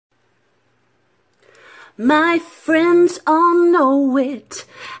My friends all know it,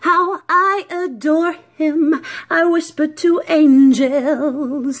 how I adore him. I whisper to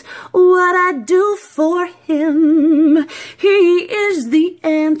angels what I do for him. He is the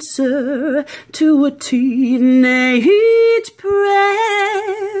answer to a teenage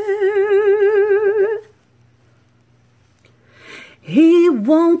prayer. He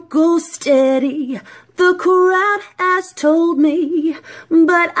won't go steady, the crowd has told me,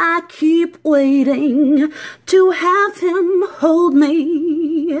 but I keep waiting to have him hold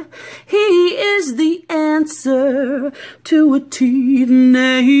me. He is the answer to a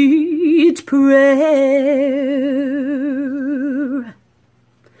teenage prayer.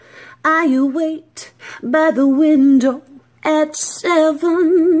 I wait by the window at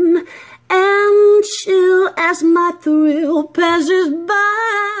 7 and chill as my thrill passes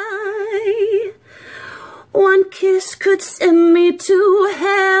by. One kiss could send me to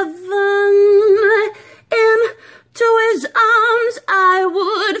heaven. Into his arms I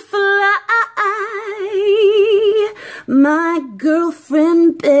would fly. My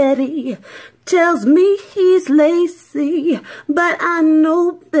girlfriend Betty tells me he's lazy, but I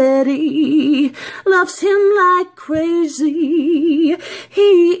know Betty loves him like crazy.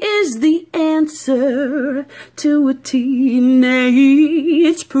 He is the answer to a teenage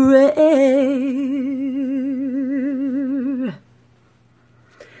prayer.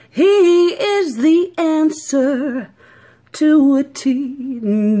 He is the answer to a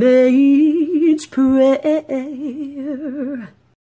teenage prayer.